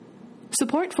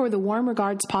Support for the Warm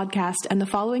Regards podcast and the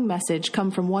following message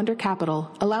come from Wonder Capital,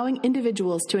 allowing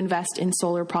individuals to invest in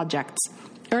solar projects.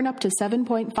 Earn up to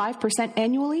 7.5%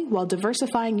 annually while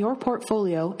diversifying your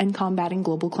portfolio and combating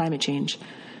global climate change.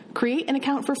 Create an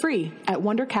account for free at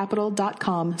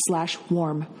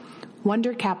wondercapital.com/warm.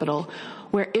 Wonder Capital,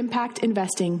 where impact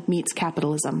investing meets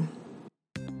capitalism.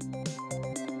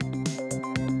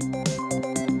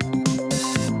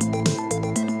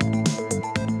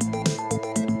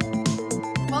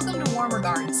 Welcome to Warm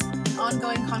Regards, an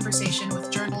ongoing conversation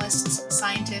with journalists,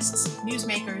 scientists,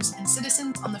 newsmakers, and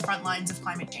citizens on the front lines of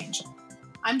climate change.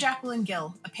 I'm Jacqueline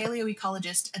Gill, a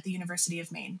paleoecologist at the University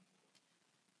of Maine.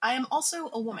 I am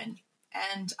also a woman,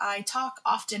 and I talk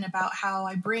often about how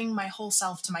I bring my whole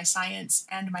self to my science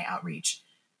and my outreach.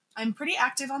 I'm pretty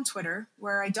active on Twitter,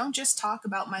 where I don't just talk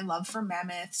about my love for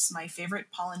mammoths, my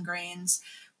favorite pollen grains,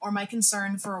 or my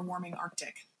concern for a warming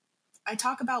Arctic. I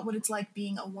talk about what it's like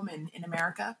being a woman in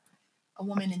America, a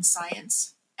woman in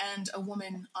science, and a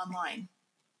woman online.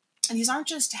 And these aren't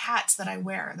just hats that I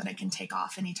wear that I can take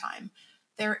off anytime.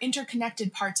 They're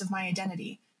interconnected parts of my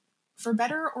identity. For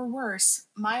better or worse,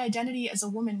 my identity as a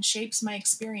woman shapes my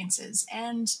experiences,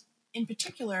 and in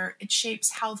particular, it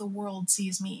shapes how the world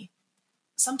sees me.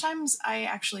 Sometimes I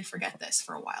actually forget this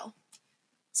for a while.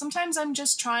 Sometimes I'm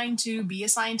just trying to be a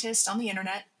scientist on the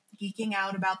internet, geeking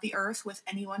out about the Earth with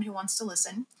anyone who wants to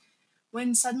listen,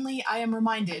 when suddenly I am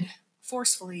reminded,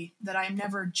 forcefully, that I am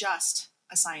never just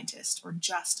a scientist or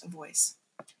just a voice.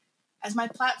 As my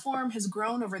platform has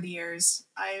grown over the years,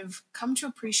 I've come to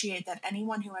appreciate that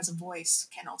anyone who has a voice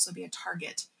can also be a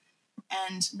target,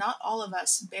 and not all of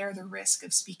us bear the risk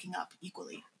of speaking up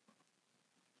equally.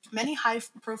 Many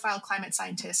high-profile climate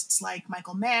scientists like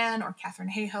Michael Mann or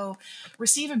Katharine Hayhoe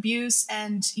receive abuse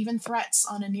and even threats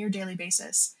on a near-daily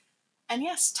basis. And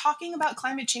yes, talking about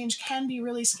climate change can be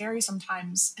really scary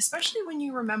sometimes, especially when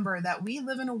you remember that we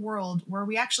live in a world where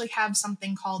we actually have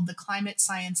something called the Climate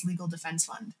Science Legal Defense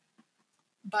Fund.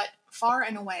 But far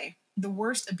and away, the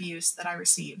worst abuse that I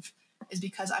receive is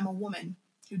because I'm a woman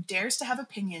who dares to have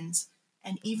opinions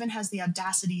and even has the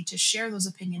audacity to share those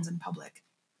opinions in public.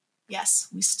 Yes,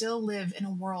 we still live in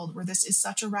a world where this is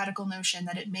such a radical notion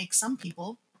that it makes some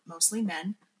people, mostly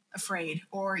men, afraid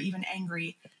or even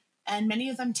angry, and many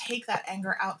of them take that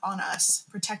anger out on us,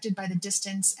 protected by the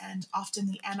distance and often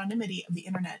the anonymity of the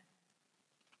internet.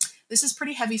 This is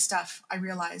pretty heavy stuff, I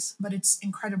realize, but it's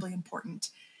incredibly important,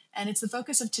 and it's the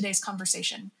focus of today's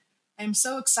conversation. I am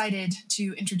so excited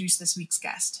to introduce this week's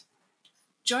guest.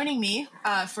 Joining me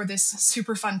for this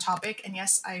super fun topic, and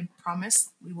yes, I promise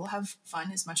we will have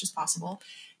fun as much as possible,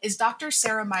 is Dr.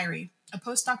 Sarah Myhre, a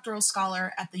postdoctoral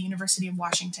scholar at the University of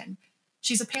Washington.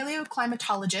 She's a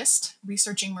paleoclimatologist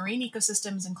researching marine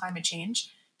ecosystems and climate change.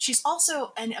 She's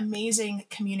also an amazing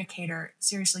communicator.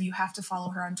 Seriously, you have to follow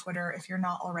her on Twitter if you're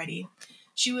not already.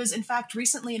 She was, in fact,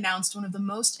 recently announced one of the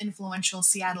most influential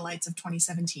Seattleites of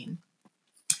 2017.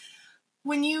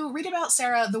 When you read about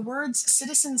Sarah, the words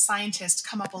citizen scientist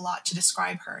come up a lot to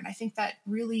describe her, and I think that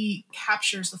really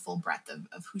captures the full breadth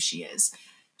of who she is.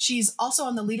 She's also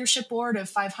on the leadership board of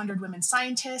 500 Women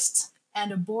Scientists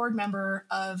and a board member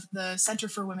of the Center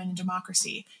for Women in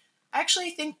Democracy. I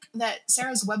actually think that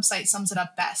Sarah's website sums it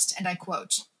up best, and I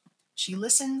quote, "She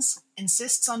listens,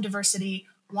 insists on diversity,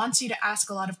 wants you to ask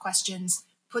a lot of questions,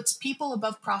 puts people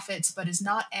above profits but is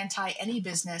not anti any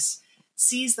business,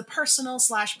 sees the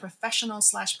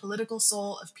personal/professional/political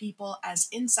soul of people as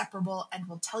inseparable and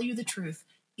will tell you the truth,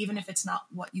 even if it's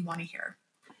not what you want to hear."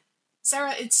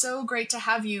 Sarah, it's so great to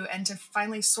have you and to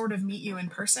finally sort of meet you in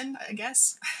person, I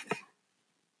guess.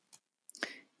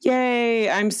 Yay!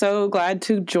 I'm so glad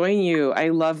to join you. I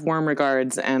love Warm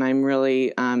Regards, and I'm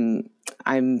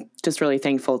just really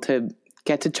thankful to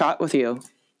get to chat with you.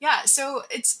 Yeah, so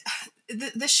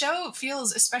the show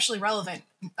feels especially relevant.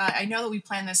 I know that we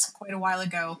planned this quite a while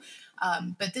ago,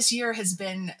 but this year has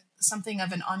been something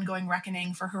of an ongoing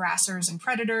reckoning for harassers and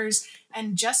predators.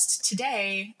 And just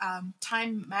today,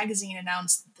 Time Magazine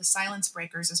announced the Silence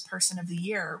Breakers as Person of the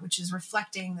Year, which is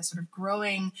reflecting the sort of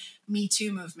growing Me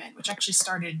Too movement, which actually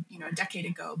started, a decade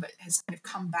ago, but has kind of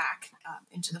come back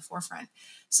into the forefront.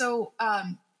 So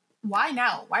why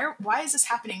now? Why is this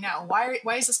happening now? Why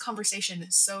is this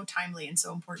conversation so timely and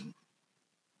so important?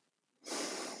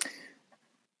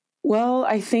 Well,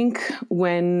 I think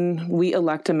when we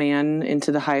elect a man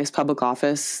into the highest public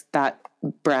office that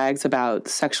brags about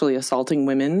sexually assaulting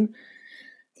women,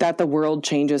 that the world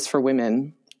changes for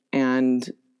women,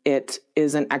 and it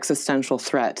is an existential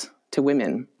threat to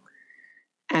women.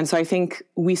 And so I think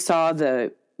we saw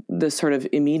the sort of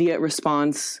immediate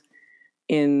response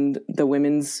in the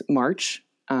Women's March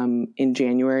in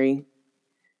January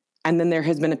And then there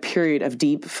has been a period of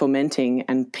deep fomenting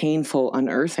and painful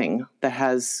unearthing that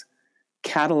has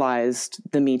catalyzed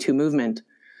the Me Too movement.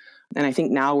 And I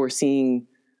think now we're seeing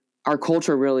our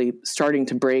culture really starting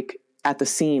to break at the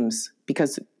seams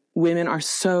because women are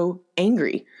so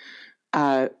angry.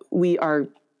 We are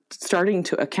starting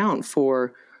to account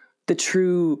for the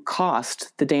true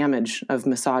cost, the damage of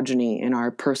misogyny in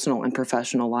our personal and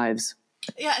professional lives.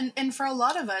 Yeah, and for a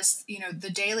lot of us, the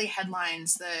daily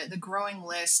headlines, the growing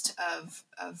list of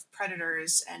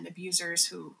predators and abusers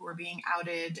who are being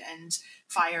outed and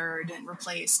fired and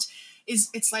replaced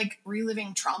it's like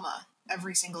reliving trauma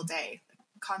every single day,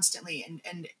 constantly.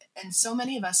 And so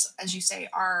many of us, as you say,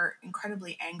 are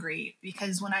incredibly angry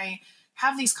because when I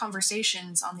have these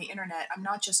conversations on the internet, I'm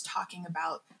not just talking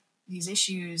about these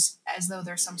issues as though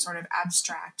they're some sort of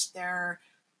abstract. They're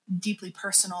deeply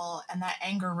personal, and that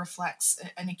anger reflects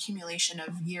an accumulation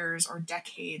of years or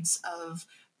decades of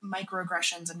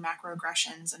microaggressions and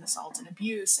macroaggressions and assault and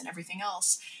abuse and everything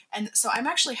else. And so I'm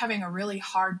actually having a really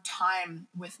hard time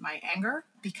with my anger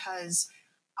because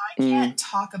I can't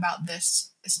talk about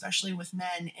this, especially with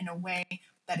men, in a way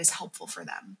that is helpful for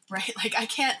them, right? Like I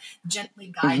can't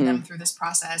gently guide them through this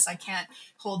process. I can't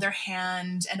hold their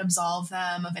hand and absolve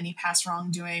them of any past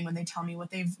wrongdoing when they tell me what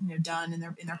they've done in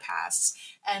their pasts.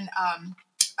 And I'm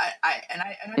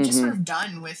just sort of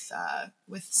done with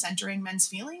centering men's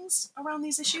feelings around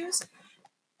these issues.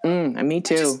 Me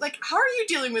too. Just, like, how are you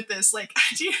dealing with this? Like,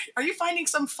 are you finding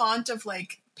some font of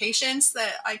like patience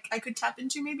that I could tap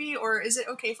into maybe, or is it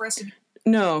okay for us to?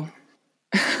 No.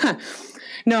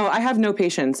 No, I have no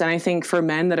patience. And I think for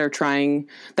men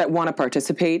that want to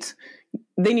participate,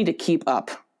 they need to keep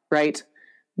up, right?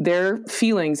 Their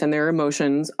feelings and their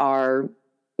emotions are,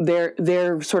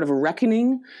 their sort of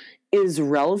reckoning is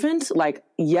relevant. Like,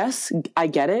 yes, I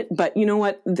get it. But you know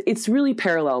what? It's really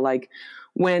parallel. Like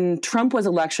when Trump was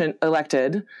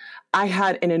elected, I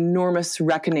had an enormous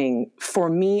reckoning for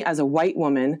me as a white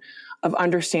woman of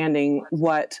understanding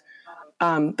what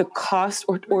the cost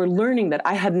or learning that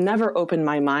I had never opened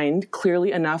my mind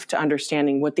clearly enough to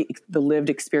understanding what the lived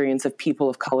experience of people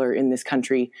of color in this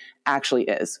country actually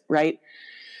is, right?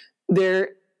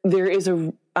 There is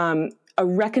a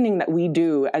reckoning that we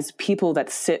do as people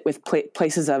that sit with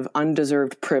places of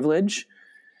undeserved privilege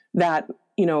that,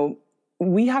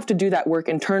 we have to do that work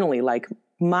internally. Like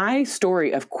my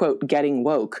story of, quote, getting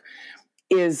woke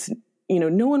is,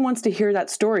 no one wants to hear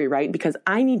that story, right? Because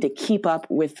I need to keep up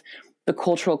with the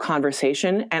cultural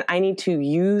conversation, and I need to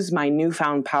use my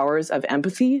newfound powers of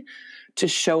empathy to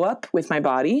show up with my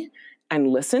body and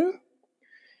listen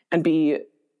and be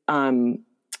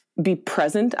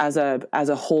present as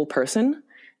a whole person.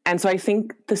 And so I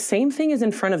think the same thing is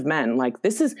in front of men. Like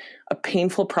this is a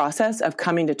painful process of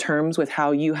coming to terms with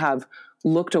how you have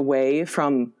looked away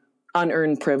from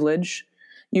unearned privilege.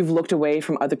 You've looked away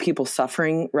from other people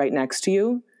suffering right next to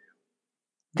you.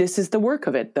 This is the work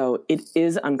of it, though. It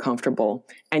is uncomfortable,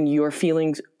 and your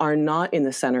feelings are not in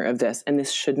the center of this, and this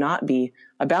should not be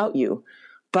about you.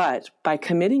 But by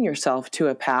committing yourself to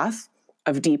a path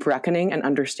of deep reckoning and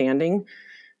understanding,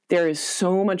 there is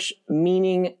so much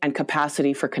meaning and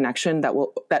capacity for connection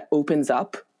that opens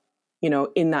up,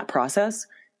 in that process.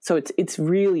 So it's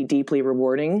really deeply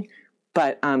rewarding.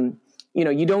 But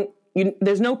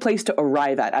there's no place to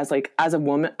arrive at as a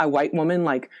woman, a white woman,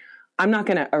 like. I'm not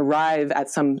going to arrive at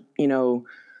some,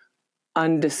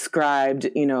 undescribed,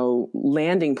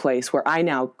 landing place where I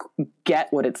now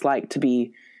get what it's like to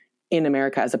be in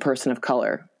America as a person of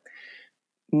color.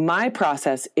 My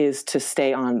process is to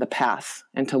stay on the path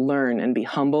and to learn and be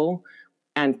humble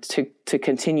and to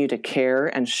continue to care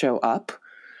and show up.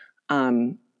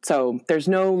 So there's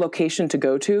no location to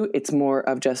go to. It's more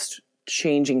of just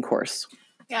changing course.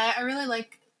 Yeah, I really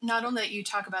like not only that you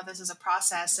talk about this as a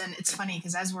process, and it's funny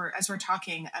because as we're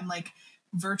talking, I'm like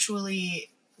virtually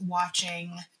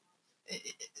watching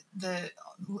the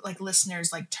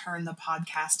listeners turn the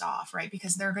podcast off, right?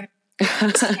 Because they're going to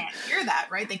can't hear that,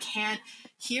 right? They can't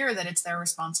hear that it's their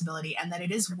responsibility and that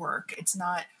it is work. It's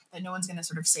not that no one's going to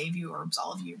sort of save you or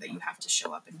absolve you, that you have to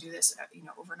show up and do this,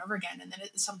 over and over again. And then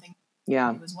it's something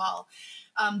as well.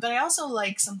 But I also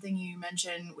like something you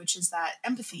mentioned, which is that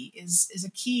empathy is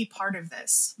a key part of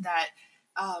this, that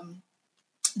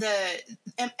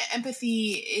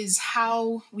empathy is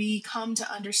how we come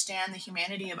to understand the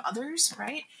humanity of others,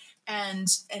 right? And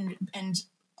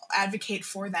advocate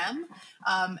for them.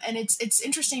 And it's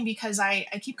interesting because I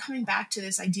keep coming back to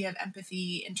this idea of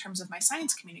empathy in terms of my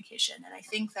science communication. And I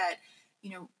think that,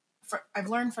 I've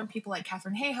learned from people like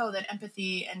Katharine Hayhoe that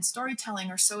empathy and storytelling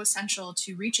are so essential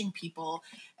to reaching people,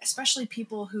 especially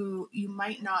people who you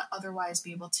might not otherwise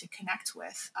be able to connect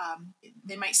with.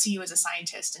 They might see you as a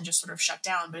scientist and just sort of shut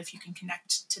down, but if you can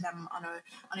connect to them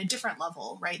on a different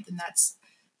level, right, then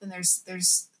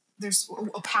there's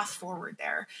a path forward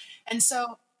there. And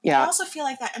so I also feel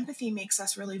like that empathy makes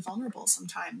us really vulnerable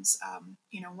sometimes.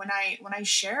 When I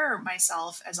share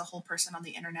myself as a whole person on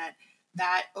the internet,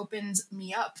 that opens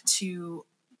me up to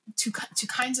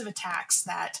kinds of attacks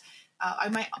that I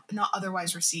might not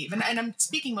otherwise receive. And I'm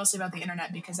speaking mostly about the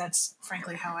internet because that's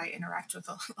frankly how I interact with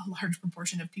a large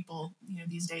proportion of people,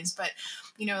 these days. But,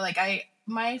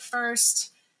 my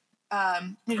first,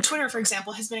 Twitter, for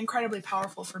example, has been incredibly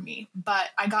powerful for me, but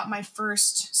I got my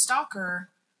first stalker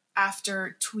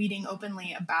after tweeting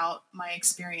openly about my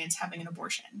experience having an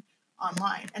abortion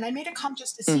online. And I made a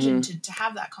conscious decision to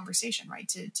have that conversation, right?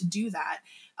 To do that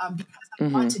because I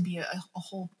want to be a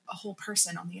whole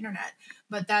person on the internet.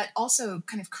 But that also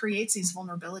kind of creates these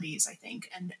vulnerabilities, I think.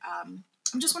 And I'm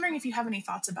just wondering if you have any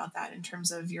thoughts about that in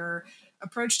terms of your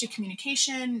approach to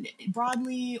communication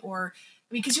broadly, or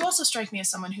because you also strike me as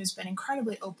someone who's been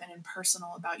incredibly open and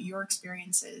personal about your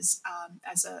experiences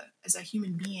as a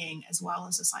human being as well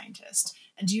as a scientist.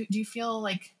 And do you feel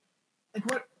like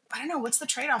what? I don't know, what's the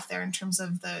trade-off there in terms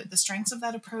of the strengths of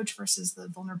that approach versus the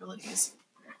vulnerabilities?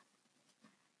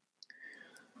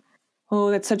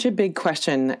 Oh, that's such a big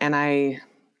question. And I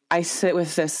sit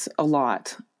with this a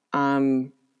lot.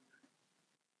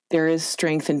 There is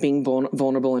strength in being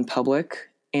vulnerable in public,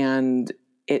 and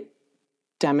it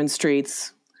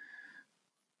demonstrates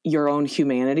your own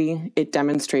humanity. It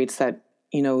demonstrates that,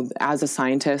 as a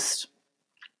scientist,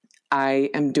 I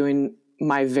am doing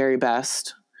my very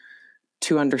best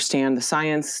to understand the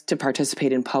science, to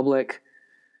participate in public,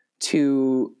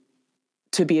 to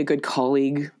be a good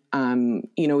colleague.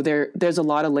 There's a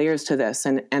lot of layers to this.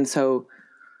 And so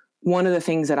one of the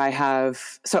things that I have,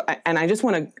 and I just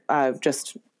want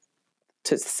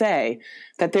to say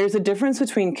that there's a difference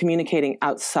between communicating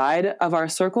outside of our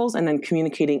circles and then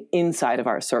communicating inside of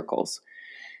our circles.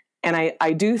 And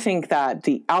I do think that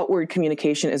the outward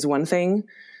communication is one thing.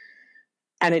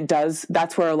 And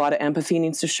that's where a lot of empathy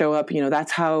needs to show up.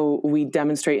 That's how we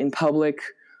demonstrate in public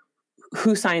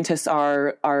who scientists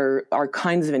are, our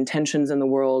kinds of intentions in the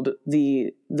world,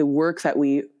 the work that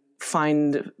we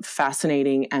find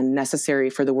fascinating and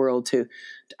necessary for the world to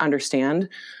understand.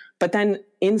 But then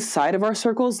inside of our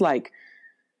circles, like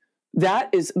that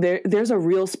is there's a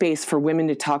real space for women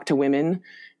to talk to women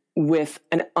with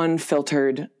an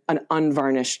unfiltered, an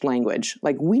unvarnished language.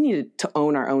 Like we need to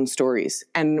own our own stories.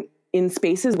 And in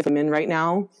spaces with women right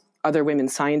now, other women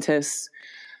scientists,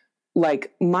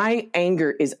 like my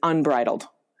anger is unbridled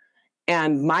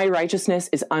and my righteousness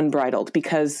is unbridled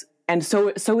and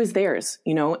so is theirs,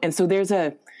 And so there's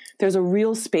a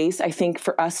real space, I think,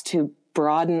 for us to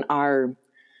broaden our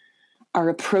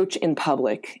approach in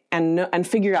public and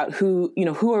figure out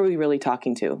who are we really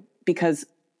talking to? Because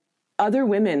other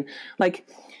women, like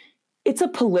it's a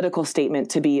political statement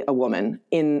to be a woman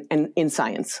in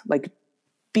science. Like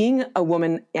being a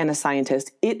woman and a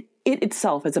scientist, it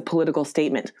itself is a political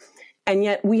statement. And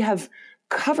yet we have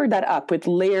covered that up with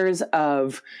layers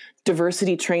of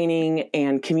diversity training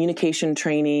and communication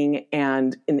training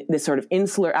and in this sort of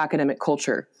insular academic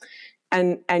culture.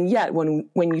 And yet when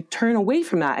you turn away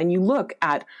from that and you look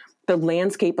at the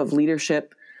landscape of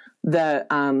leadership,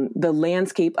 the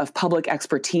landscape of public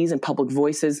expertise and public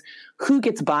voices, who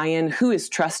gets buy-in, who is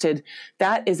trusted,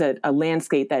 that is a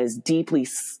landscape that is deeply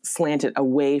slanted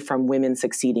away from women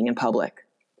succeeding in public.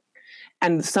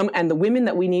 And the women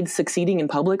that we need succeeding in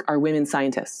public are women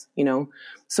scientists,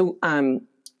 So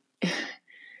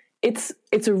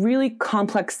it's a really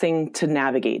complex thing to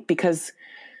navigate because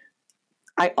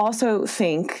I also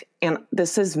think, and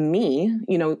this is me,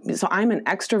 so I'm an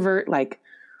extrovert, like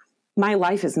my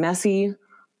life is messy.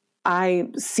 I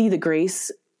see the grace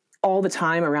all the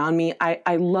time around me.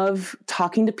 I love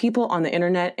talking to people on the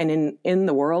internet and in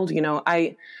the world.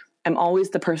 I am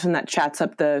always the person that chats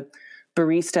up the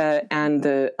barista and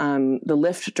the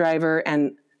Lyft driver.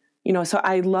 And, so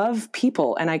I love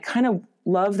people and I kind of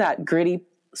love that gritty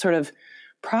sort of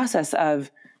process of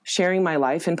sharing my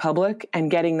life in public and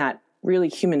getting that really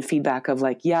human feedback of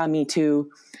like, yeah, me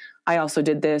too. I also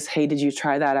did this. Hey, did you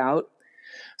try that out?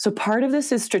 So part of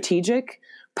this is strategic,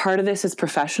 part of this is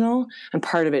professional, and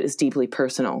part of it is deeply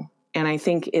personal. And I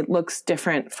think it looks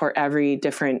different for every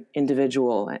different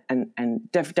individual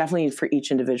and definitely for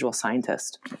each individual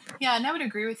scientist. Yeah, and I would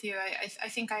agree with you. I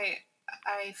think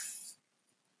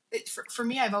for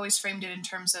me, I've always framed it in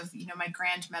terms of, my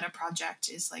grand meta project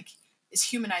is like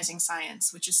humanizing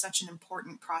science, which is such an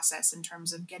important process in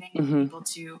terms of getting Mm-hmm. people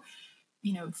to,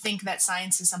 think that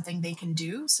science is something they can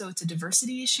do. So it's a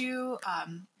diversity issue.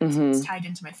 Mm-hmm. It's tied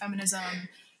into my feminism,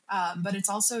 but it's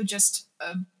also just,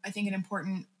 I think, an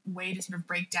important way to sort of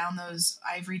break down those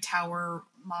ivory tower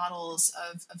models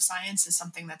of science as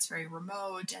something that's very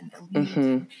remote and elite.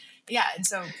 Mm-hmm. Yeah, and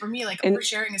so for me, like, And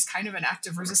oversharing is kind of an act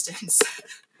of resistance.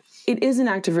 it is an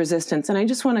act of resistance. And I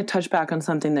just want to touch back on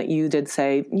something that you did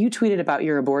say. You tweeted about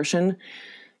your abortion.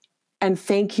 And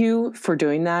thank you for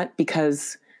doing that,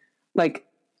 because like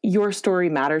your story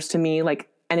matters to me. Like,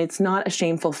 and it's not a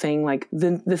shameful thing. Like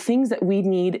the things that we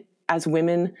need as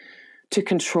women to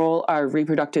control our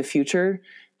reproductive future,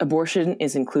 abortion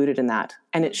is included in that.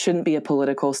 And it shouldn't be a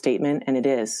political statement, and it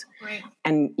is. Right.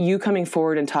 And you coming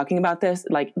forward and talking about this,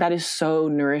 like, that is so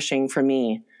nourishing for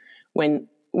me. When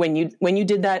you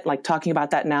did that, like, talking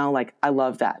about that now, like, I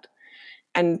love that.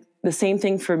 And the same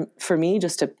thing for me,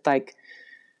 just to like,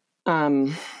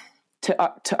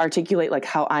 to articulate like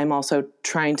how I'm also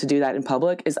trying to do that in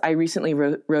public, is I recently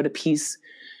wrote a piece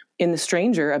in The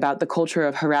Stranger about the culture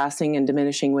of harassing and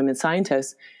diminishing women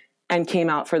scientists, and came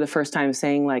out for the first time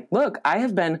saying, like, look, I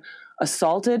have been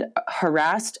assaulted,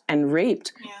 harassed, and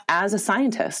raped as a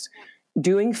scientist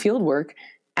doing field work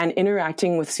and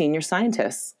interacting with senior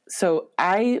scientists. So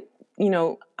I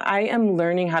am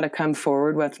learning how to come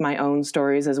forward with my own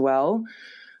stories as well,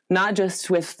 not just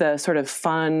with the sort of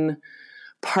fun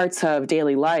parts of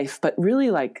daily life, but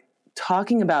really like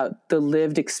talking about the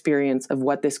lived experience of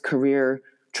what this career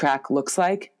track looks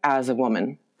like as a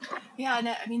woman. Yeah, and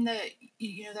I mean, that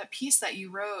piece that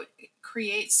you wrote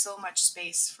creates so much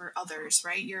space for others,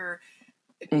 right?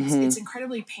 It's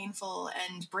incredibly painful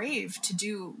and brave to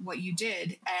do what you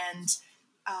did,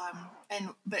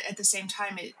 but at the same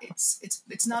time,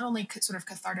 it's not only sort of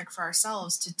cathartic for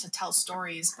ourselves to tell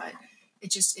stories, but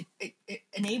it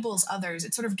enables others.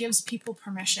 It sort of gives people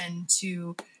permission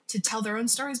to tell their own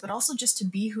stories, but also just to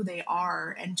be who they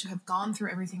are and to have gone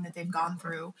through everything that they've gone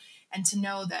through, and to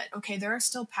know that, okay, there are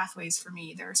still pathways for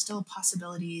me. There are still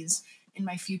possibilities in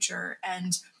my future.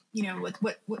 And,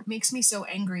 what makes me so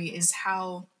angry is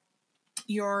how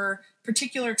your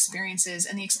particular experiences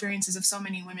and the experiences of so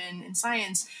many women in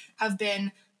science have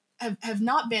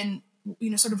not been,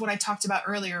 sort of what I talked about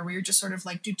earlier, where you're just sort of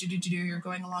like, you're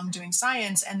going along doing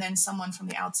science, and then someone from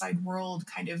the outside world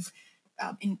kind of,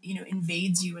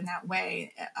 invades you in that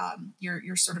way.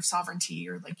 Your sort of sovereignty,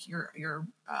 or like your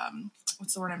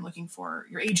what's the word I'm looking for?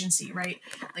 Your agency, right?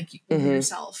 Like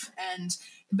yourself.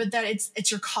 But that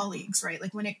it's your colleagues, right?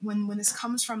 Like when this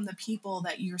comes from the people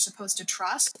that you're supposed to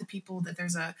trust, the people that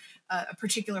there's a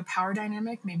particular power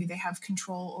dynamic, maybe they have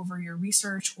control over your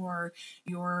research or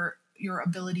your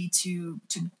ability to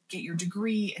get your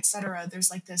degree, etc.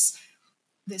 There's like this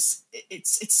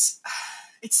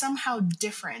it's somehow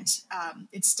different.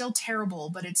 It's still terrible,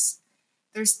 but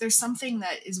there's something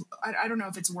that is, I don't know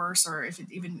if it's worse, or if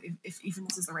even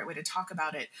this is the right way to talk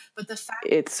about it, but the fact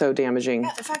it's so damaging.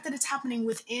 Yeah, the fact that it's happening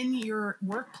within your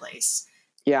workplace.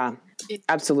 Yeah,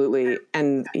 absolutely.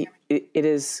 And it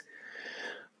is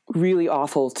really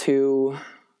awful to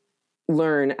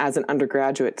learn as an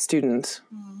undergraduate student,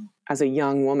 as a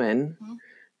young woman,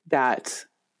 that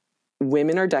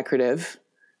women are decorative.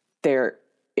 Their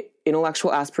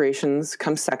intellectual aspirations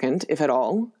come second, if at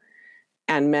all,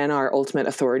 and men are ultimate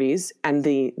authorities. And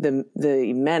the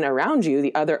men around you,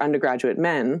 the other undergraduate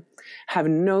men, have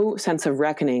no sense of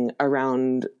reckoning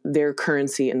around their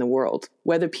currency in the world,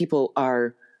 whether people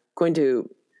are going to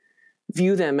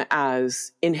view them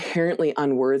as inherently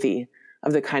unworthy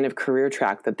of the kind of career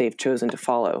track that they've chosen to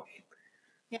follow.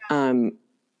 Yeah.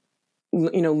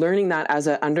 Learning that as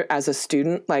a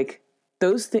student, like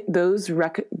those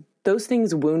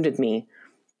things wounded me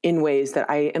in ways that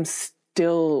I am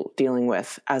still dealing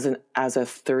with as a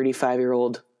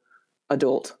 35-year-old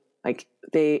adult. Like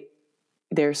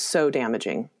they're so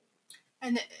damaging.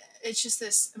 And it's just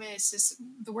this, it's this,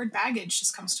 the word baggage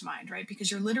just comes to mind, right?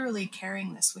 Because you're literally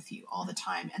carrying this with you all the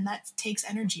time, and that takes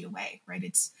energy away, right?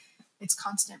 It's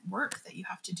constant work that you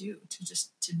have to do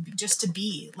to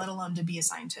be, let alone to be a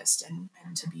scientist and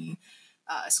to be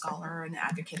a scholar, an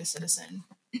advocate, a citizen.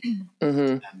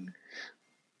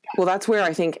 Well, that's where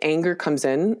I think anger comes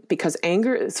in, because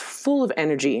anger is full of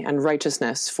energy and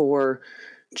righteousness for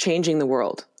changing the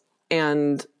world.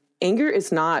 And anger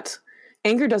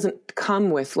doesn't come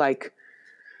with like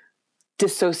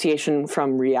dissociation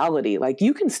from reality. Like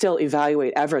you can still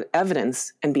evaluate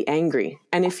evidence and be angry.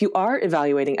 And if you are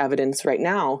evaluating evidence right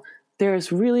now,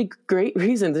 there's really great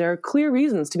reasons. There are clear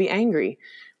reasons to be angry.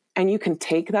 And you can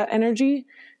take that energy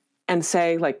and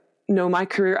say like, no, my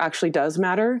career actually does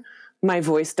matter. my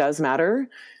voice does matter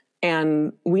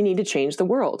and we need to change the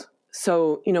world.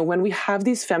 So, when we have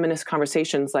these feminist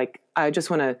conversations, like I just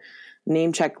want to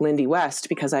name check Lindy West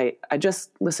because I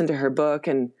just listened to her book,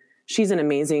 and she's an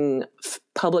amazing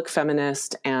public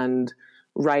feminist and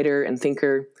writer and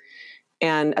thinker.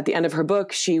 And at the end of her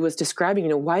book, she was describing,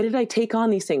 why did I take on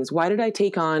these things? Why did I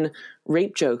take on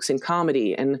rape jokes in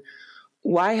comedy? And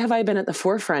why have I been at the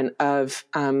forefront of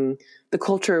the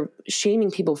culture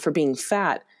shaming people for being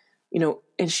fat?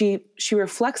 And she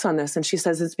reflects on this and she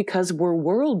says it's because we're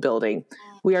world building.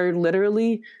 We are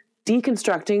literally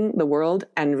deconstructing the world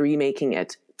and remaking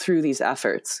it through these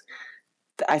efforts.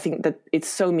 I think that it's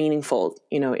so meaningful.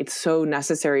 It's so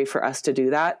necessary for us to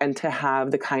do that and to have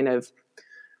the kind of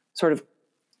sort of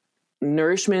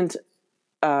nourishment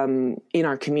in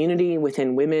our community,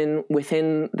 within women,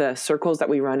 within the circles that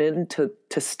we run in to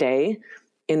stay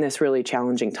in this really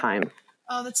challenging time.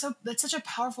 Oh, that's such a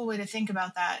powerful way to think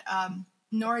about that.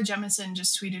 Nora Jemison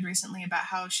just tweeted recently about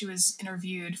how she was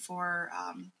interviewed for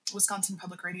Wisconsin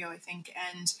Public Radio, I think,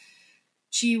 and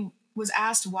she was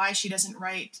asked why she doesn't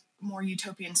write more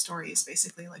utopian stories,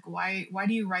 basically. Like, why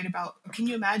do you write about, can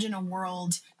you imagine a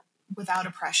world without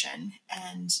oppression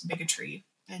and bigotry?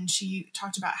 And she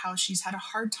talked about how she's had a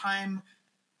hard time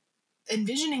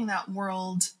envisioning that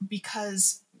world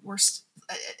because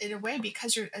in a way,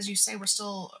 because you're, as you say, we're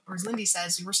still, or as Lindy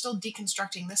says, we're still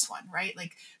deconstructing this one, right?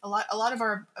 Like a lot of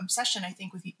our obsession, I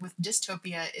think, with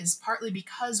dystopia is partly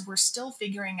because we're still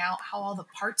figuring out how all the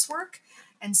parts work.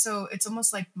 And so it's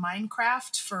almost like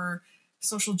Minecraft for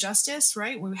social justice,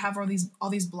 right? Where we have all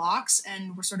these blocks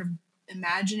and we're sort of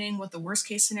imagining what the worst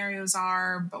case scenarios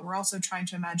are, but we're also trying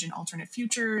to imagine alternate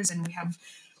futures. And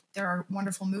there are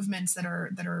wonderful movements that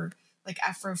are like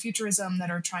Afrofuturism that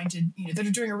are trying to, that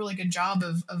are doing a really good job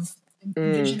of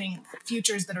envisioning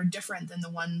futures that are different than the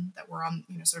one that we're on,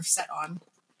 sort of set on.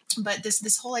 But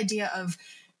this whole idea of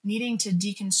needing to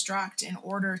deconstruct in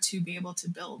order to be able to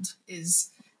build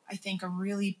is, I think, a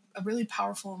really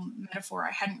powerful metaphor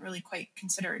I hadn't really quite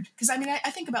considered. Because I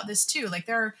think about this too. Like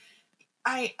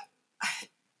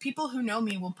people who know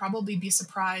me will probably be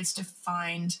surprised to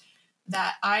find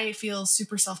that I feel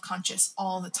super self-conscious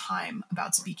all the time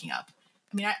about speaking up.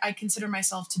 I consider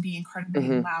myself to be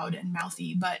incredibly loud and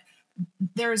mouthy, but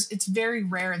it's very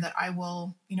rare that I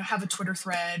will, have a Twitter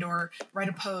thread or write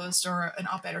a post or an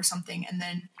op-ed or something and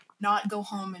then not go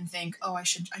home and think, oh, I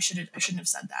shouldn't have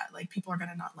said that. Like, people are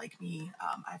going to not like me.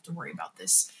 I have to worry about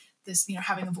this,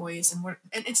 having a voice and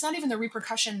it's not even the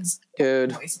repercussions.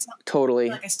 Dude, voice. It's not totally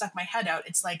like I stuck my head out.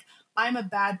 It's like, I'm a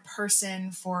bad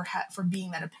person for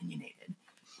being that opinionated.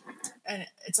 And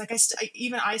it's like, I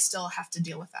still have to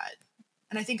deal with that.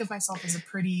 And I think of myself as a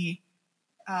pretty,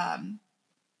 I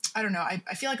don't know. I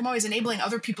feel like I'm always enabling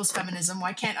other people's feminism.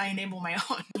 Why can't I enable my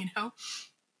own,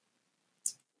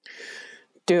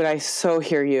 Dude, I so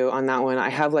hear you on that one. I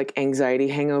have like anxiety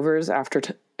hangovers after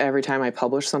every time I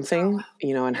publish something,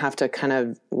 and have to kind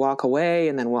of walk away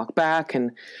and then walk back.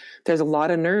 And there's a lot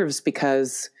of nerves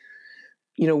because,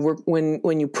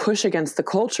 when you push against the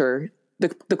culture,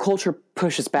 the culture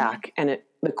pushes back, and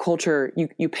the culture,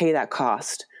 you pay that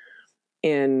cost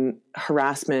in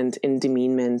harassment, in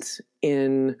demeanment,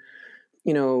 in,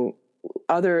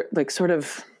 other, like, sort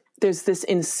of, there's this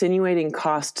insinuating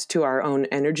cost to our own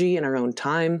energy and our own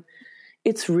time.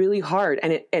 It's really hard.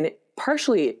 And it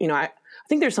partially, I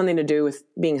think there's something to do with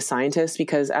being a scientist,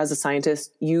 because as a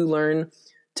scientist, you learn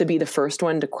to be the first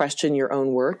one to question your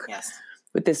own work. Yes.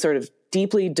 With this sort of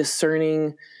deeply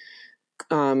discerning,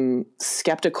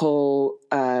 skeptical,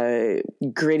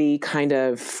 gritty kind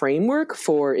of framework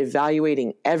for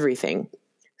evaluating everything.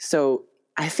 So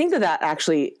I think that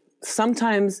actually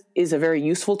sometimes is a very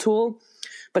useful tool,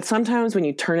 but sometimes when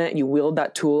you turn it, you wield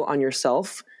that tool on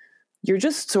yourself, you're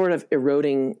just sort of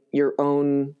eroding your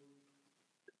own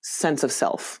sense of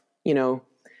self,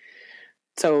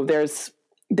 So there's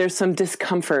some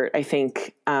discomfort, I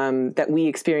think, that we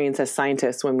experience as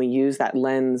scientists when we use that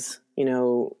lens,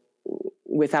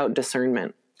 without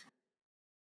discernment.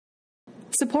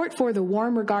 Support for the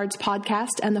Warm Regards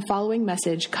podcast and the following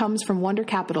message comes from Wonder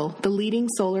Capital, the leading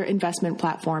solar investment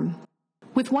platform.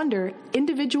 With Wonder,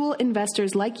 individual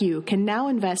investors like you can now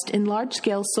invest in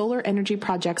large-scale solar energy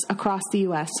projects across the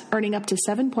U.S., earning up to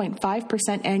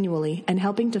 7.5% annually and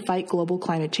helping to fight global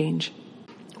climate change.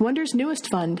 Wonder's newest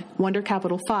fund, Wonder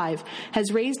Capital 5,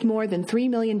 has raised more than $3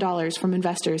 million from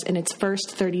investors in its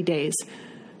first 30 days.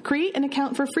 Create an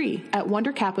account for free at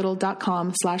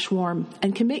wondercapital.com/warm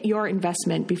and commit your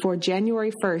investment before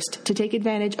January 1st to take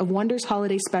advantage of Wonder's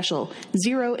holiday special,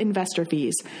 0 investor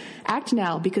fees. Act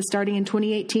now, because starting in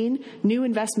 2018, new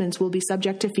investments will be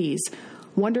subject to fees.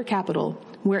 Wonder Capital,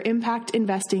 where impact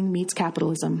investing meets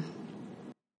capitalism.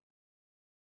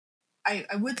 I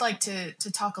would like to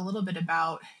talk a little bit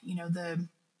about, the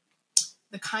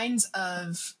kinds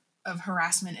of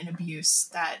harassment and abuse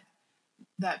that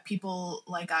people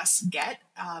like us get.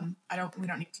 We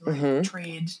don't need to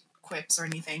trade quips or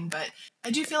anything, but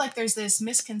I do feel like there's this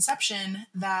misconception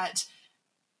that,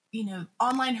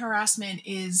 online harassment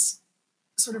is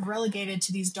sort of relegated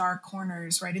to these dark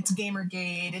corners, right? It's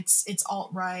Gamergate, it's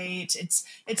alt-right,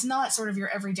 it's not sort of your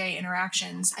everyday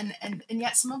interactions. And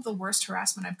yet some of the worst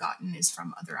harassment I've gotten is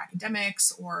from other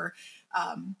academics or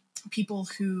people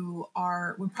who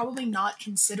would probably not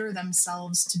consider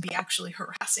themselves to be actually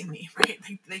harassing me, right?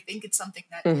 They think it's something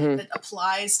that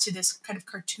applies to this kind of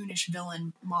cartoonish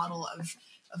villain model of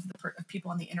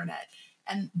people on the internet.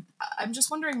 And I'm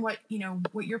just wondering what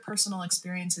your personal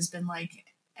experience has been like,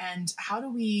 and how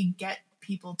do we get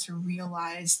people to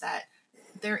realize that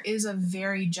there is a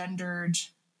very gendered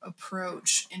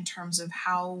approach in terms of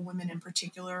how women in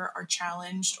particular are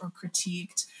challenged or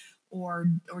critiqued or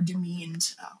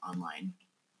demeaned online?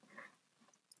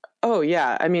 Oh,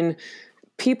 yeah. I mean,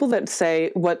 people that say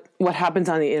what happens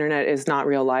on the internet is not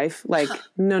real life. Like,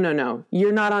 no.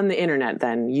 You're not on the internet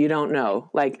then. You don't know.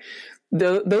 Like,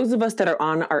 those of us that are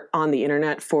on the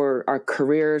internet for our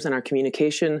careers and our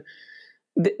communication,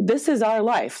 this is our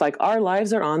life. Like, our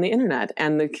lives are on the internet,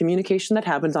 and the communication that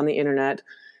happens on the internet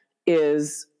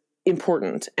is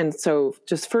important. And so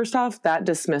just first off, that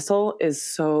dismissal is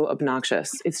so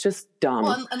obnoxious. It's just dumb.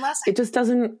 Well, unless it just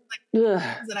doesn't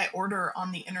that I order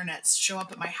on the internet show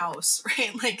up at my house,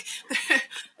 right? Like,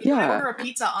 when I order a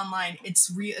pizza online,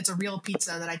 it's a real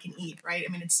pizza that I can eat, right?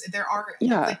 I mean,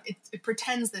 it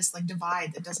pretends this like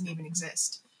divide that doesn't even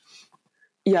exist.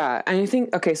 Yeah. And I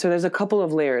think, okay, so there's a couple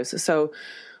of layers. So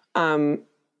where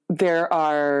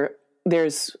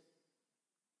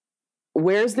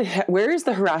is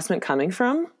the harassment coming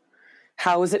from?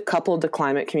 How is it coupled to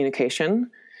climate communication?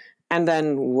 And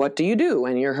then what do you do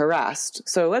when you're harassed?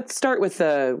 So let's start with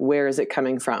where is it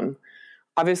coming from?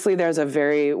 Obviously, there's a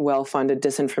very well-funded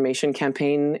disinformation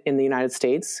campaign in the United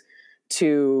States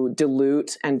to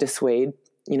dilute and dissuade,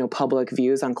 public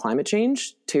views on climate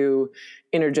change, to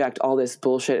interject all this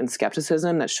bullshit and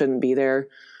skepticism that shouldn't be there.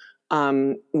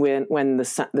 When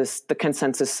the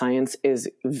consensus science is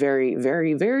very,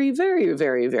 very, very, very,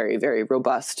 very, very, very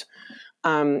robust.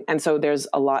 And so there's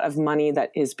a lot of money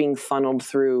that is being funneled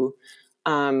through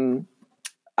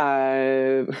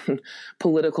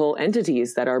political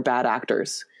entities that are bad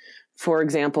actors. For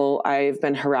example, I've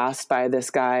been harassed by this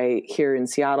guy here in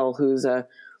Seattle who's a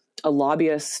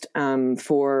lobbyist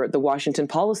for the Washington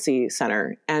Policy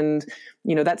Center. And,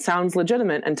 that sounds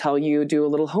legitimate until you do a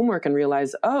little homework and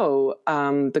realize,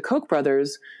 the Koch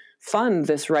brothers fund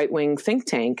this right-wing think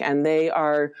tank, and they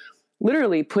are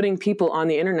literally putting people on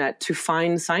the internet to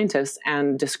find scientists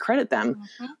and discredit them.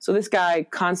 Mm-hmm. So this guy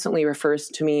constantly refers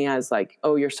to me as like,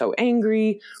 oh, you're so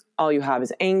angry. All you have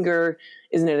is anger.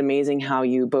 Isn't it amazing how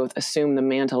you both assume the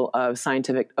mantle of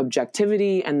scientific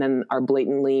objectivity and then are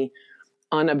blatantly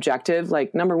unobjective?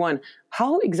 Like, number one,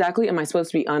 how exactly am I supposed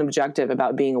to be unobjective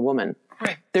about being a woman?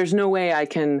 Right. There's no way I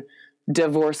can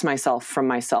divorce myself from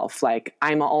myself. Like,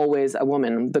 I'm always a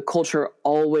woman. The culture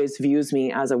always views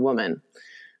me as a woman.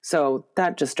 So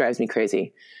that just drives me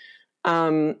crazy.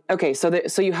 Okay,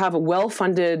 so you have a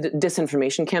well-funded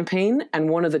disinformation campaign,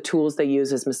 and one of the tools they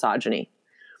use is misogyny.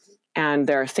 And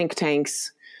there are think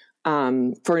tanks.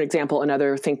 For example,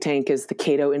 another think tank is the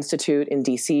Cato Institute in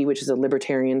DC, which is a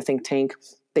libertarian think tank.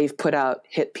 They've put out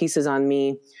hit pieces on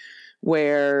me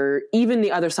where even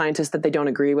the other scientists that they don't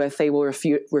agree with, they will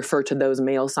refer to those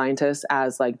male scientists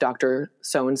as like Dr.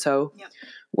 So-and-so, yep.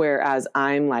 Whereas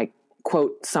I'm like,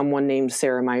 quote, someone named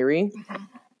Sarah Myrie,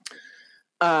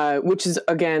 which is,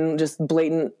 again, just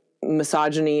blatant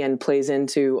misogyny and plays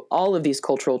into all of these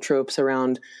cultural tropes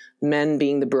around men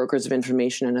being the brokers of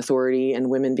information and authority and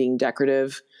women being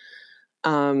decorative.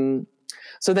 So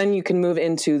then you can move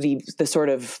into the sort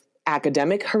of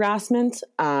academic harassment.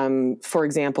 For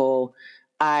example,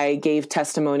 I gave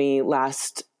testimony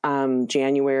last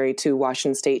January to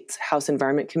Washington State's House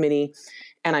Environment Committee,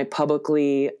 and I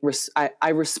publicly I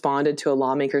responded to a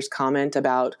lawmaker's comment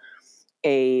about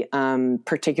a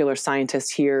particular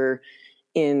scientist here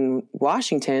in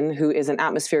Washington who is an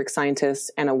atmospheric scientist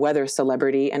and a weather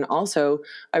celebrity and also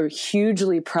a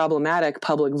hugely problematic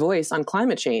public voice on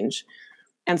climate change.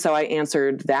 And so I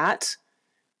answered that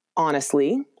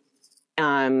honestly.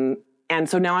 And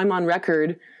so now I'm on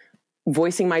record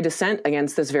voicing my dissent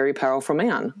against this very powerful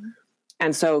man. Mm-hmm.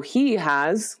 And so he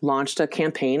has launched a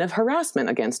campaign of harassment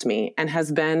against me and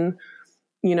has been,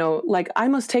 like, I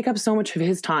must take up so much of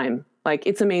his time Like,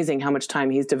 it's amazing how much time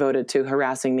he's devoted to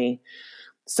harassing me.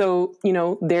 So, you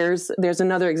know, there's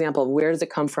another example of where does it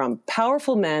come from?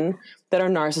 Powerful men that are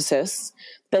narcissists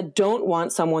that don't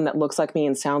want someone that looks like me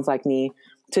and sounds like me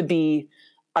to be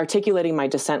articulating my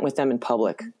dissent with them in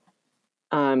public.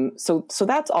 So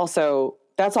that's also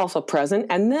present.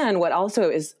 And then what also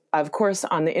is, of course,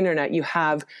 on the internet, you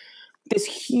have this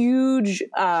huge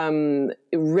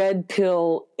red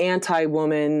pill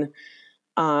anti-woman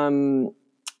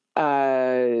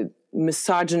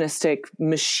misogynistic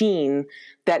machine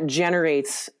that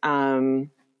generates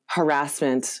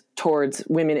harassment towards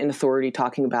women in authority,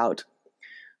 talking about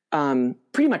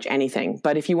pretty much anything.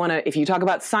 But if you talk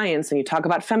about science and you talk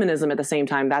about feminism at the same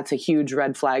time, that's a huge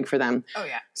red flag for them. Oh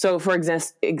yeah. So for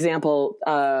example,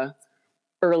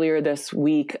 earlier this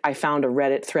week, I found a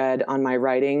Reddit thread on my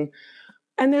writing,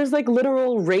 and there's like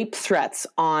literal rape threats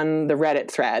on the Reddit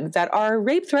thread that are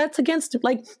rape threats against,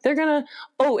 like, they're gonna,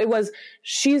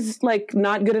 she's like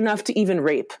not good enough to even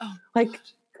rape. Oh, like, God.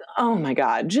 Oh my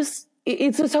God, just,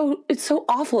 it's so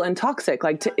awful and toxic,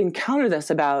 like, to encounter this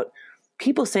about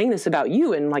people saying this about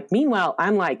you. And like, meanwhile,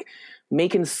 I'm like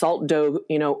making salt dough,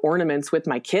 ornaments with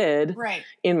my kid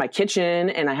in my kitchen,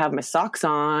 and I have my socks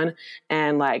on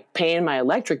and like paying my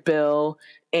electric bill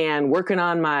and working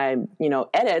on my,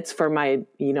 edits for my,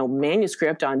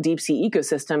 manuscript on deep sea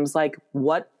ecosystems. Like,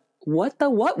 what?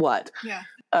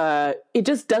 Yeah. It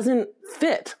just doesn't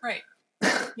fit. Right.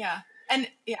 Yeah. And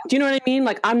yeah. Do you know what I mean?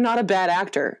 Like, I'm not a bad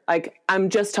actor. Like, I'm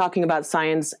just talking about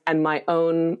science and my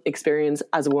own experience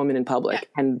as a woman in public. Yeah.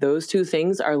 And those two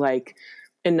things are like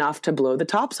enough to blow the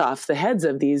tops off the heads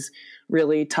of these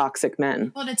really toxic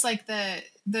men. Well, it's like the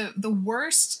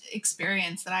worst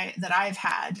experience that I've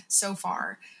had so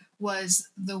far was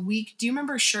the week. Do you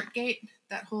remember Shirtgate?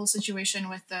 That whole situation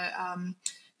with the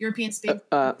European space.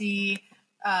 The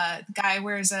guy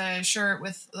wears a shirt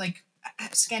with like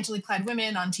scantily clad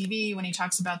women on TV when he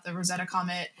talks about the Rosetta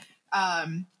Comet.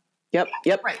 Yep.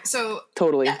 Right. So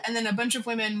totally. Yeah, and then a bunch of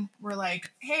women were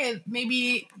like, "Hey,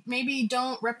 maybe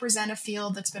don't represent a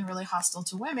field that's been really hostile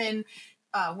to women,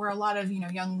 where a lot of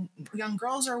young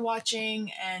girls are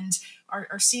watching and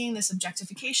are seeing this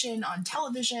objectification on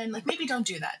television. Like, maybe don't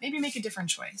do that. Maybe make a different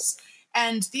choice."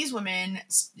 And these women,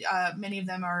 many of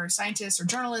them are scientists or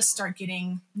journalists, start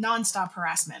getting nonstop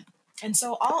harassment. And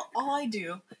so all I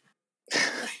do,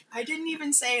 I didn't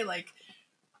even say like,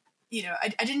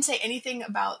 I didn't say anything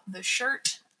about the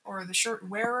shirt or the shirt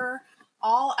wearer.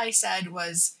 All I said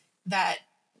was that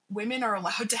women are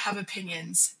allowed to have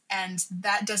opinions, and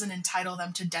that doesn't entitle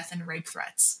them to death and rape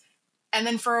threats. And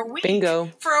then for a week,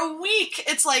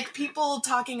 it's like people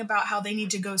talking about how they need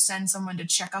to go send someone to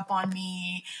check up on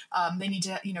me. They need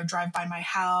to, drive by my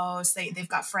house. They've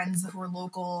got friends who are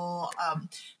local,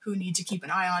 who need to keep an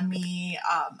eye on me.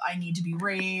 I need to be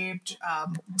raped.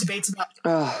 Debates about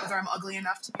whether I'm ugly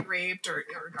enough to be raped or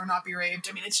not be raped.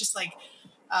 I mean, it's just like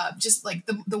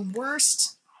the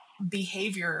worst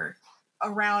behavior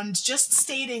around just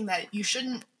stating that you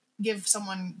shouldn't give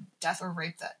someone death or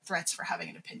rape threats for having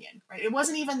an opinion, right? It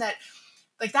wasn't even that,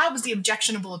 like, that was the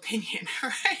objectionable opinion,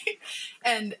 right?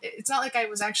 And it's not like I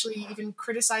was actually even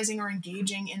criticizing or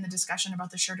engaging in the discussion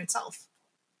about the shirt itself.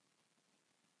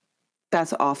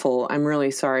 That's awful. I'm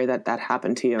really sorry that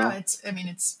happened to you. No, it's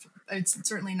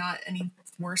certainly not any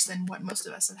worse than what most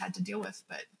of us have had to deal with,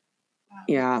 but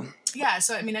yeah.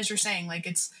 So, I mean, as you're saying, like,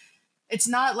 it's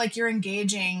not like you're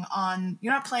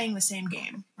not playing the same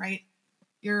game, right?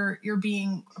 You're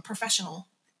being a professional,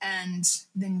 and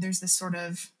then there's this sort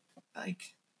of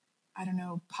like, I don't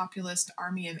know, populist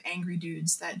army of angry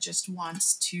dudes that just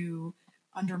wants to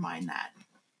undermine that.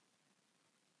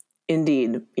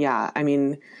 Indeed. Yeah. I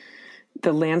mean,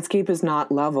 the landscape is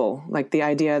not level. Like, the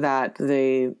idea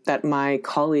that my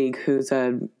colleague, who's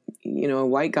a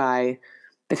white guy,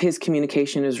 that his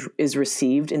communication is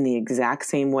received in the exact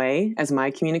same way as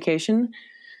my communication,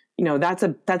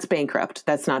 that's bankrupt.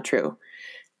 That's not true.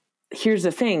 Here's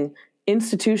the thing.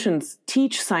 Institutions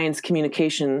teach science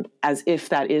communication as if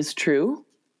that is true.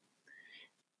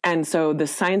 And so the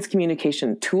science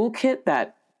communication toolkit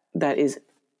that is,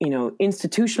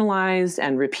 institutionalized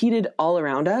and repeated all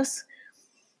around us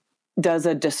does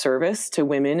a disservice to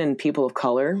women and people of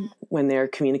color when they're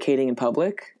communicating in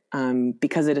public,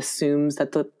 because it assumes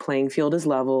that the playing field is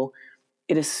level.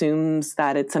 It assumes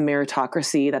that it's a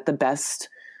meritocracy, that the best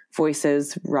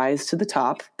voices rise to the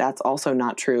top. That's also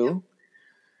not true.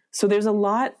 So there's a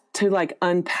lot to like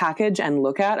unpackage and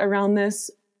look at around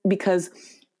this, because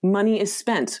money is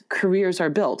spent, careers are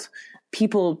built,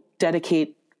 people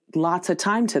dedicate lots of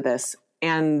time to this,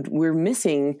 and we're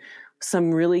missing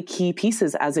some really key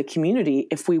pieces as a community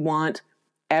if we want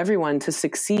everyone to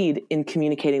succeed in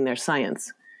communicating their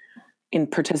science, in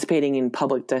participating in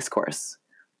public discourse.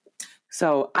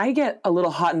 So I get a little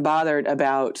hot and bothered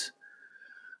about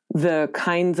the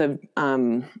kinds of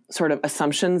sort of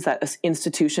assumptions that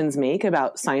institutions make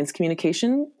about science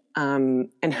communication,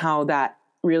 and how that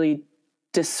really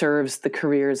disserves the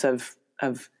careers of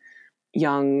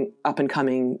young up and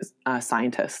coming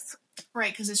scientists.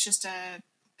 Right, because it's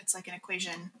like an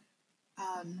equation,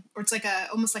 or it's like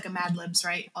almost like a Mad Libs,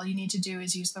 right? All you need to do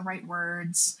is use the right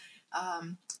words,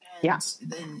 and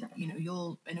then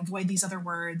you'll avoid these other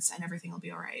words, and everything will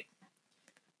be all right.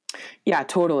 Yeah,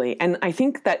 totally. And I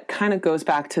think that kind of goes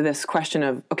back to this question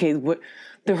of, okay,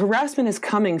 the harassment is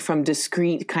coming from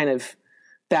discrete kind of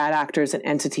bad actors and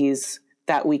entities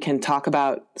that we can talk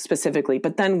about specifically.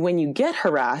 But then when you get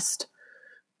harassed,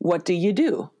 what do you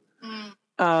do?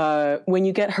 When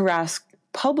you get harassed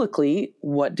publicly,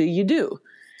 what do you do?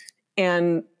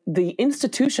 And the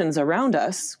institutions around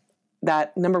us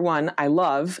that, number one, I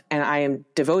love and I am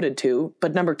devoted to,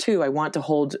 but number two, I want to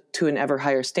hold to an ever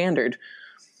higher standard.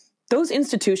 Those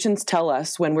institutions tell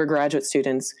us when we're graduate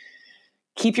students,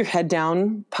 keep your head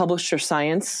down, publish your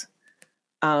science,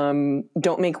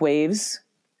 don't make waves,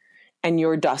 and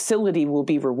your docility will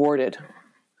be rewarded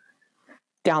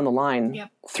down the line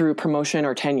through promotion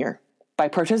or tenure. By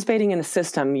participating in the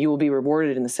system, you will be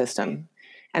rewarded in the system.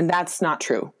 And that's not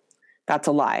true. That's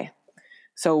a lie.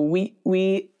 So we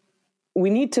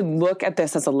need to look at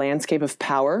this as a landscape of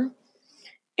power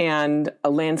and a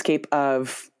landscape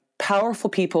of powerful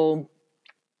people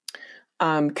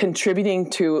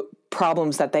contributing to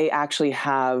problems that they actually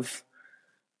have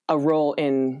a role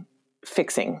in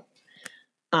fixing.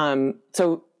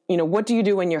 So, what do you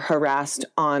do when you're harassed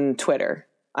on Twitter?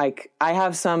 Like, I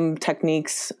have some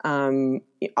techniques.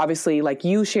 Obviously, like,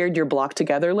 you shared your Block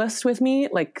Together list with me,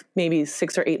 like maybe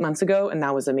 6 or 8 months ago, and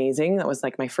that was amazing. That was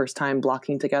like my first time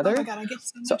blocking together. Oh my God, I get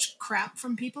so much crap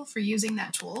from people for using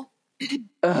that tool.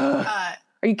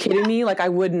 Are you kidding me? Like, I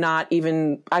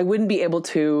wouldn't be able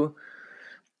to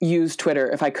use Twitter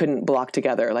if I couldn't block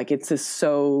together. Like, it's just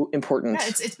so important. Yeah,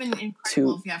 it's been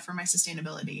incredible for my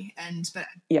sustainability. But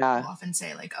people often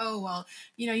say like, oh, well,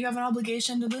 you have an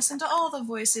obligation to listen to all the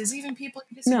voices, even people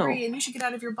who disagree, and you should get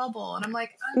out of your bubble. And I'm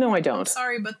like, no, I don't. I'm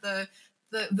sorry, but the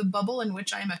bubble in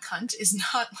which I'm a cunt is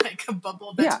not like a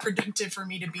bubble that's predictive for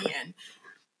me to be in.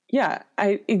 Yeah,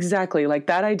 exactly. Like,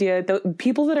 that idea, the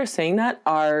people that are saying that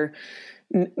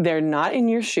they're not in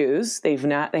your shoes. They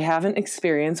haven't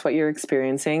experienced what you're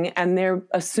experiencing. And they're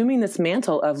assuming this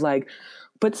mantle of like,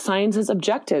 but science is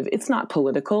objective. It's not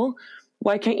political.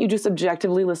 Why can't you just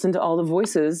objectively listen to all the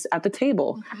voices at the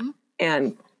table? Mm-hmm.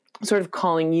 And sort of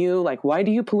calling you like, why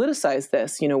do you politicize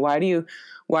this? Why do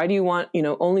you want,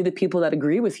 only the people that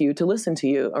agree with you to listen to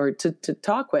you or to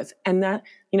talk with? And that,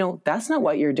 that's not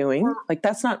what you're doing. Like,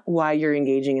 that's not why you're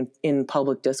engaging in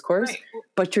public discourse, right.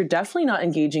 But you're definitely not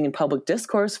engaging in public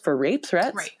discourse for rape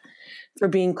threats, right. For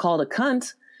being called a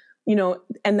cunt,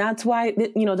 and that's why,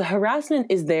 the harassment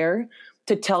is there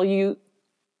to tell you,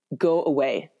 go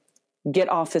away, get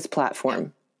off this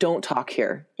platform. Don't talk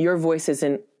here. Your voice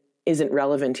isn't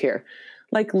relevant here.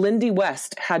 Like, Lindy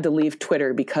West had to leave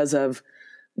Twitter because of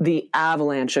the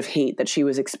avalanche of hate that she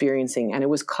was experiencing, and it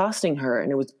was costing her,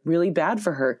 and it was really bad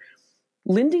for her.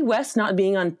 Lindy West not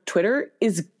being on Twitter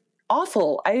is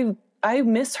awful. I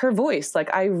miss her voice.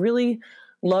 Like, I really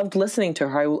loved listening to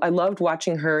her. I loved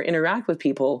watching her interact with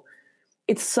people.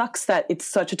 It sucks that it's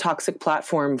such a toxic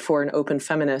platform for an open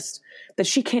feminist that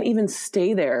she can't even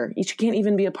stay there. She can't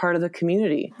even be a part of the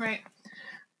community. Right.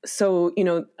 So,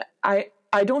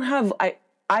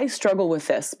 I struggle with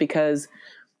this because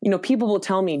people will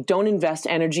tell me, don't invest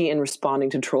energy in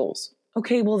responding to trolls.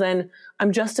 Okay, well then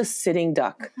I'm just a sitting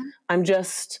duck. Mm-hmm.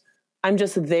 I'm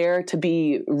just there to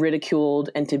be ridiculed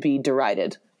and to be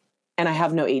derided. And I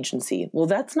have no agency. Well,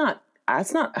 that's not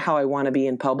how I want to be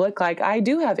in public. Like, I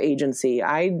do have agency.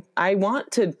 I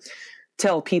want to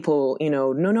tell people,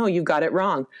 no, you've got it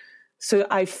wrong. So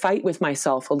I fight with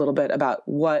myself a little bit about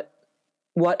what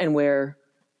and where,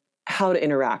 how to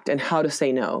interact and how to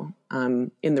say no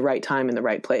in the right time, in the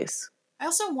right place. I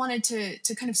also wanted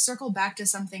to kind of circle back to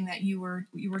something that you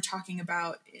were talking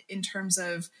about in terms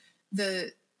of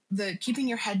the keeping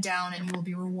your head down and you will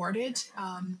be rewarded.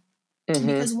 Mm-hmm.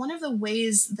 Because one of the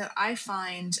ways that I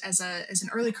find as an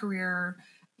early career,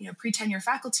 pre-tenure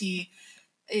faculty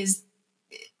is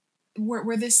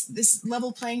where this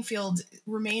level playing field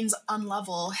remains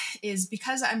unlevel is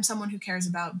because I'm someone who cares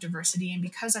about diversity, and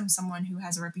because I'm someone who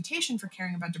has a reputation for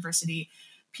caring about diversity,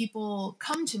 people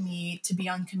come to me to be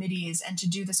on committees and to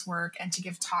do this work and to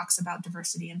give talks about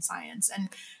diversity in science.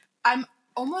 And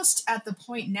almost at the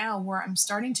point now where I'm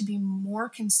starting to be more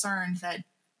concerned that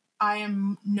I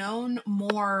am known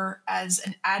more as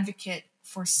an advocate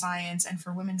for science and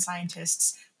for women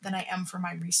scientists than I am for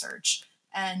my research.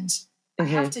 And I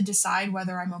have to decide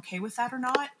whether I'm okay with that or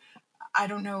not. I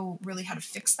don't know really how to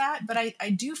fix that, but I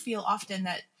do feel often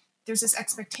that there's this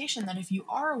expectation that if you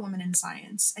are a woman in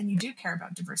science and you do care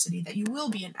about diversity, that you will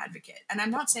be an advocate. And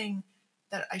I'm not saying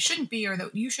that I shouldn't be or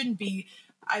that you shouldn't be.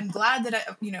 I'm glad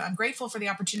that I'm grateful for the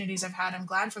opportunities I've had. I'm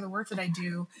glad for the work that I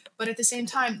do. But at the same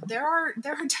time, there are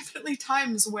definitely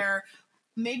times where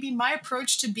maybe my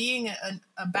approach to being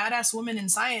a badass woman in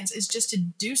science is just to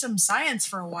do some science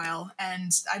for a while.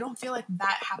 And I don't feel like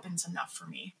that happens enough for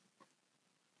me.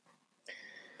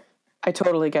 I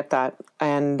totally get that.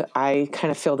 And I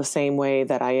kind of feel the same way,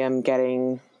 that I am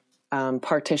getting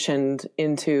partitioned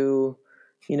into,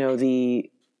 the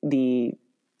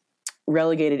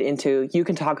relegated into, you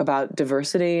can talk about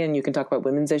diversity and you can talk about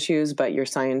women's issues, but your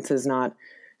science is not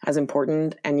as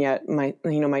important. And yet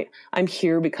I'm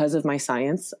here because of my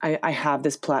science. I have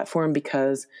this platform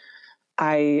because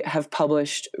I have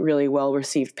published really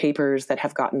well-received papers that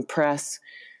have gotten press.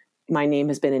 My name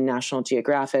has been in National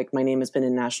Geographic. My name has been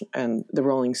in the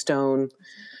Rolling Stone.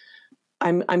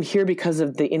 I'm here because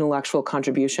of the intellectual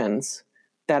contributions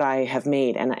that I have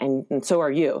made, and so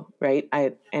are you, right?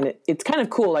 It's kind of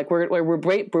cool. Like we're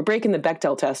breaking the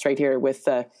Bechdel test right here with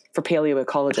for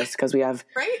paleoecologists, because we have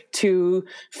two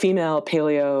female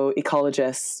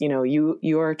paleoecologists.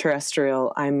 You are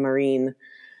terrestrial, I'm marine,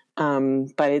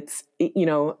 but it's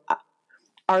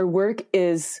our work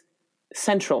is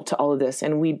central to all of this,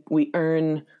 and we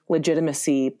earn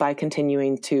legitimacy by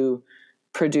continuing to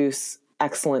produce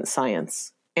excellent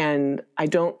science. And I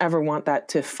don't ever want that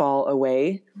to fall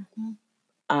away.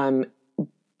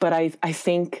 But I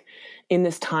think in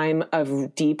this time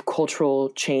of deep cultural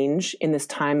change, in this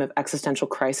time of existential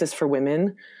crisis for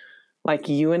women, like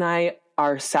you and I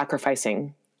are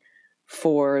sacrificing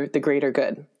for the greater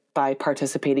good by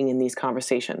participating in these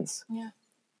conversations. Yeah.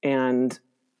 And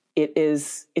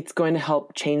it's going to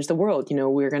help change the world.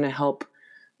 We're going to help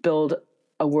build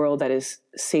a world that is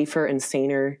safer and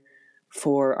saner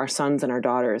for our sons and our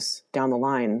daughters down the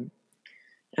line.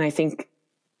 And I think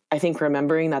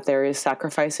remembering that there is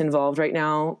sacrifice involved right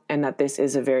now, and that this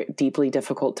is a very deeply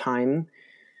difficult time,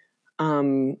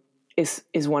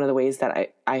 is one of the ways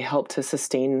that I help to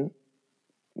sustain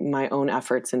my own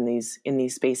efforts in these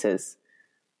spaces.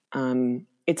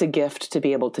 It's a gift to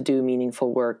be able to do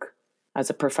meaningful work as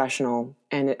a professional.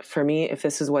 And for me, if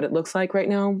this is what it looks like right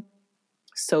now,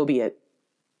 so be it.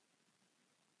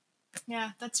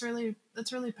 Yeah, that's really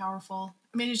powerful.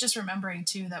 I mean, it's just remembering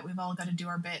too that we've all got to do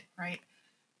our bit, right?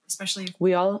 Especially if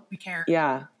we care.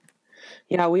 Yeah.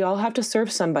 Yeah. We all have to serve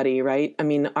somebody, right? I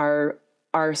mean, our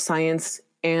science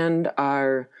and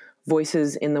our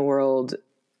voices in the world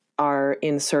are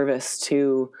in service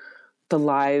to the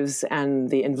lives and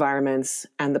the environments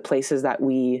and the places that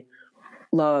we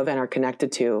love and are connected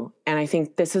to. And I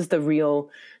think this is the real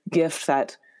gift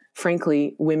that,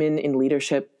 frankly, women in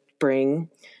leadership bring,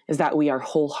 is that we are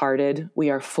wholehearted. We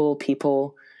are full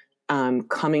people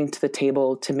coming to the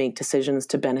table to make decisions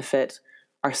to benefit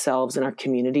ourselves and our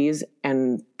communities,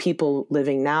 and people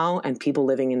living now and people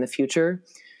living in the future.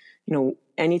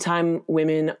 Anytime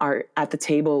women are at the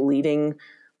table leading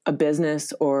a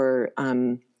business or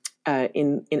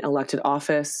in elected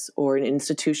office or an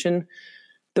institution,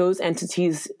 those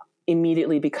entities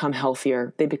immediately become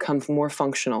healthier. They become more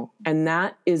functional. And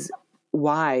that is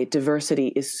why diversity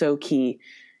is so key.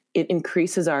 It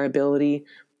increases our ability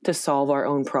to solve our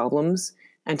own problems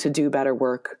and to do better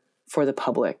work for the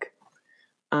public.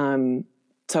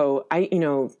 So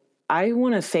I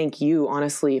want to thank you,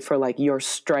 honestly, for like your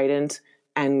strident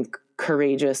and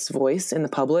courageous voice in the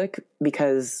public,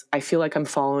 because I feel like I'm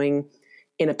following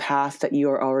in a path that you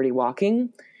are already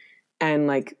walking. And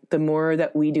like the more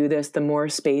that we do this, the more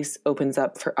space opens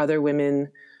up for other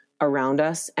women around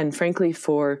us. And frankly,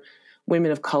 for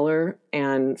women of color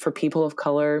and for people of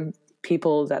color,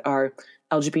 people that are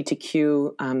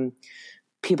LGBTQ,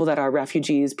 people that are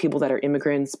refugees, people that are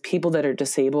immigrants, people that are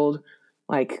disabled,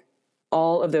 like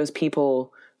all of those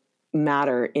people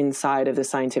matter inside of the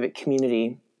scientific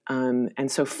community. And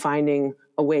so finding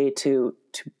a way to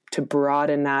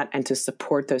broaden that and to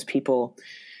support those people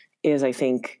is, I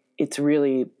think, it's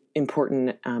really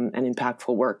important and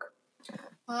impactful work.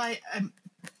 Well, I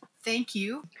thank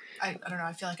you. I don't know.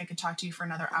 I feel like I could talk to you for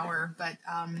another hour, but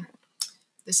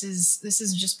this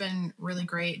has just been really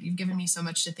great. You've given me so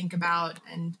much to think about,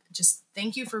 and just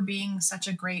thank you for being such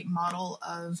a great model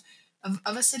of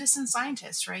a citizen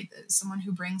scientist, right? Someone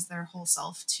who brings their whole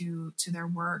self to their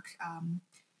work.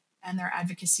 and their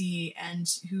advocacy, and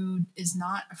who is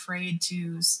not afraid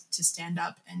to stand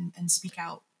up and speak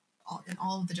out in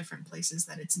all of the different places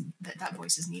that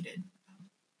voice is needed.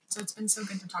 So it's been so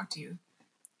good to talk to you.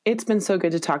 It's been so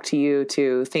good to talk to you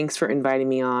too. Thanks for inviting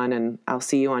me on, and I'll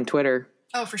see you on Twitter.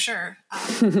 Oh, for sure.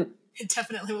 It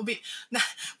definitely will be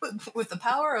with the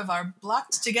power of our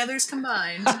blocked togethers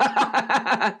combined.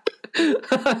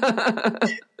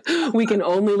 We can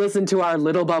only listen to our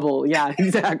little bubble. Yeah,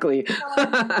 exactly.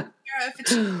 If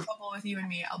it's just a bubble with you and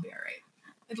me, I'll be all right.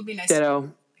 It'll be nice. Ditto.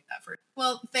 Like that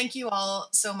well, thank you all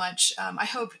so much. I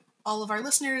hope all of our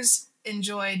listeners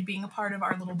enjoyed being a part of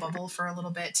our little bubble for a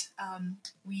little bit.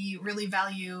 We really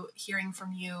value hearing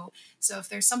from you. So if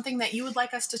there's something that you would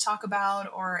like us to talk about,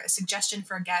 or a suggestion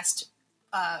for a guest,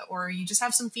 or you just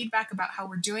have some feedback about how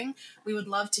we're doing, we would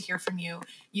love to hear from you.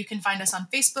 You can find us on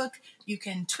Facebook. You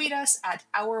can tweet us at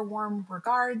Our Warm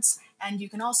Regards, and you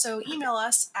can also email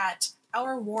us at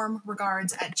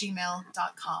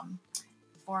ourwarmregards@gmail.com.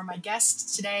 For my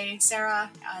guests today,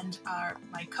 Sarah, and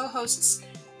my co-hosts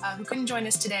who couldn't join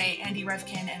us today, Andy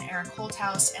Revkin and Eric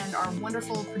Holthouse, and our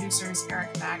wonderful producers,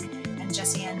 Eric Mack and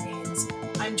Jesse Ann Baines,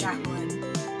 I'm Jacqueline.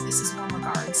 This is Warm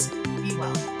Regards. Be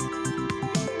well.